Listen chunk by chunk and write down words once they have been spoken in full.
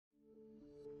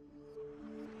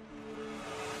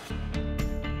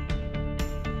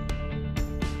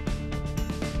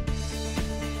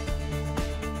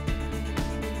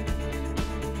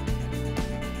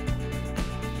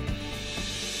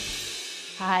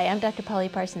Hi, I'm Dr.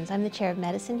 Parsons. I'm the Chair of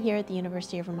Medicine here at the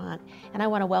University of Vermont, and I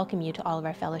want to welcome you to all of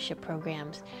our fellowship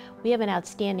programs. We have an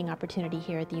outstanding opportunity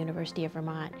here at the University of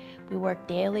Vermont. We work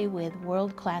daily with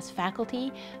world-class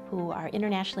faculty who are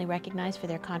internationally recognized for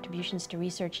their contributions to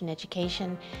research and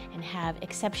education, and have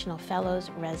exceptional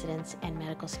fellows, residents, and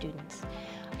medical students.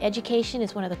 Education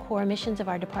is one of the core missions of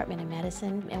our Department of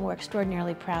Medicine, and we're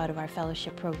extraordinarily proud of our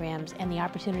fellowship programs and the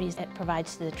opportunities that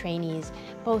provides to the trainees,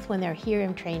 both when they're here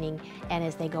in training and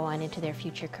as they go on into their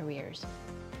future careers.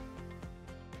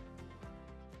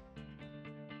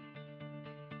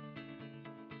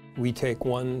 We take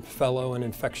one fellow in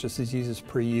infectious diseases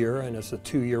per year, and it's a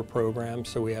 2-year program,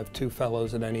 so we have 2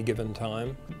 fellows at any given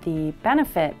time. The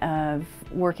benefit of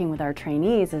working with our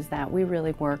trainees is that we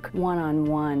really work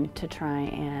one-on-one to try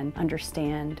and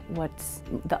understand what's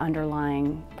the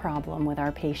underlying problem with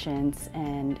our patients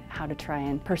and how to try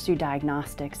and pursue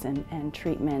diagnostics and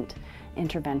treatment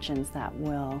interventions that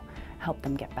will help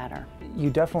them get better. You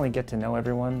definitely get to know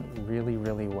everyone really,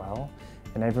 really well,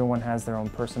 and everyone has their own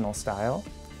personal style.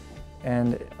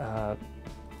 And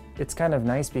it's kind of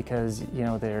nice because, you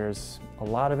know, there's a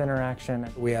lot of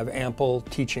interaction. We have ample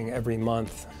teaching every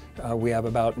month. We have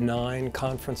about 9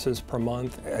 conferences per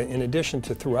month. In addition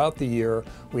to throughout the year,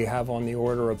 we have on the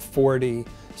order of 40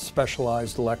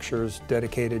 specialized lectures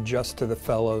dedicated just to the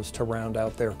fellows to round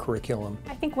out their curriculum.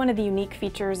 I think one of the unique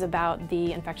features about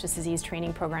the infectious disease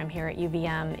training program here at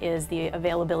UVM is the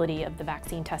availability of the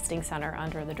Vaccine Testing Center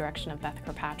under the direction of Beth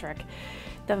Kirkpatrick.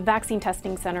 The Vaccine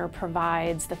Testing Center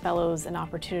provides the fellows an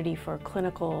opportunity for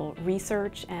clinical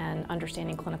research and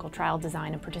understanding clinical trial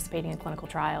design and participating in clinical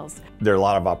trials. There are a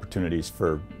lot of opportunities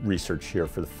for research here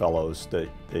for the fellows that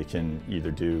they can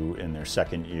either do in their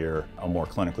second year, a more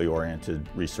clinically oriented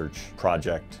research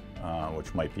project,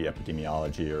 which might be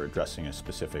epidemiology or addressing a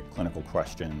specific clinical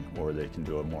question, or they can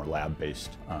do a more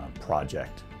lab-based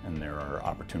project. And there are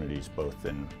opportunities both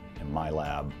in my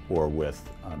lab or with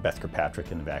Beth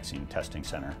Kirkpatrick in the Vaccine Testing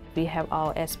Center. We have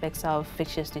all aspects of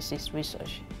infectious disease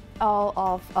research. All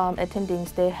of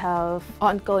attendings, they have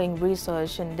ongoing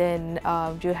research, and then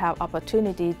you have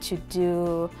opportunity to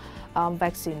do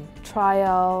vaccine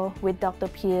trial with Dr.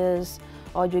 Spiess,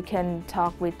 or you can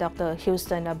talk with Dr.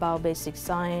 Huston about basic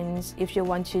science. If you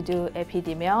want to do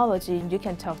epidemiology, you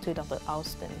can talk to Dr.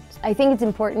 Alston. I think it's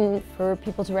important for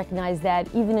people to recognize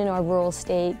that even in our rural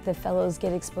state, the fellows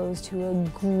get exposed to a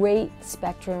great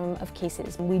spectrum of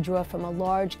cases. We draw from a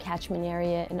large catchment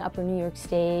area in upper New York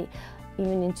State,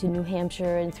 even into New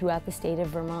Hampshire and throughout the state of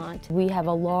Vermont. We have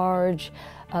a large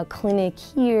clinic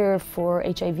here for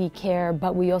HIV care,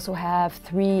 but we also have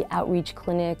 3 outreach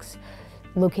clinics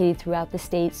located throughout the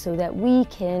state so that we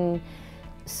can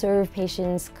serve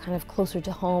patients kind of closer to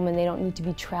home and they don't need to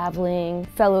be traveling.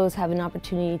 Fellows have an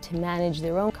opportunity to manage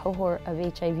their own cohort of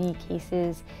HIV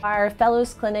cases. Our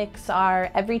fellows clinics are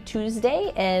every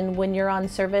Tuesday, and when you're on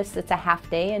service it's a half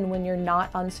day, and when you're not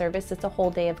on service it's a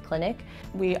whole day of clinic.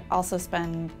 We also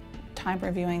spend time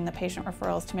reviewing the patient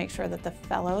referrals to make sure that the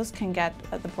fellows can get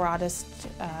the broadest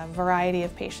variety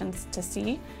of patients to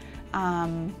see,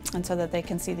 and so that they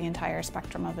can see the entire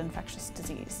spectrum of infectious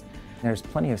disease. There's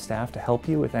plenty of staff to help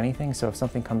you with anything, so if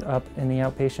something comes up in the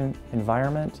outpatient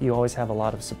environment, you always have a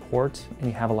lot of support and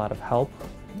you have a lot of help,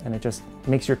 and it just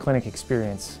makes your clinic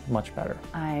experience much better.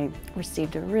 I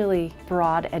received a really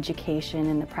broad education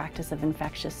in the practice of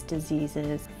infectious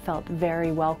diseases, felt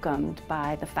very welcomed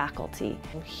by the faculty.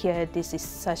 Here, this is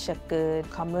such a good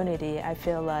community. I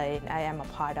feel like I am a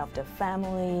part of the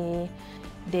family.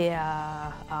 They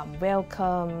are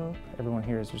welcome. Everyone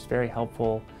here is just very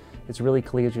helpful. It's a really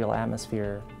collegial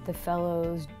atmosphere. The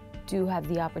fellows do have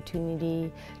the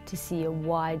opportunity to see a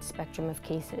wide spectrum of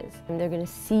cases. And they're going to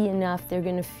see enough, they're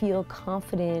going to feel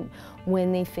confident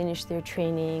when they finish their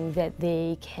training that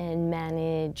they can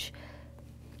manage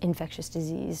infectious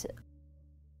disease.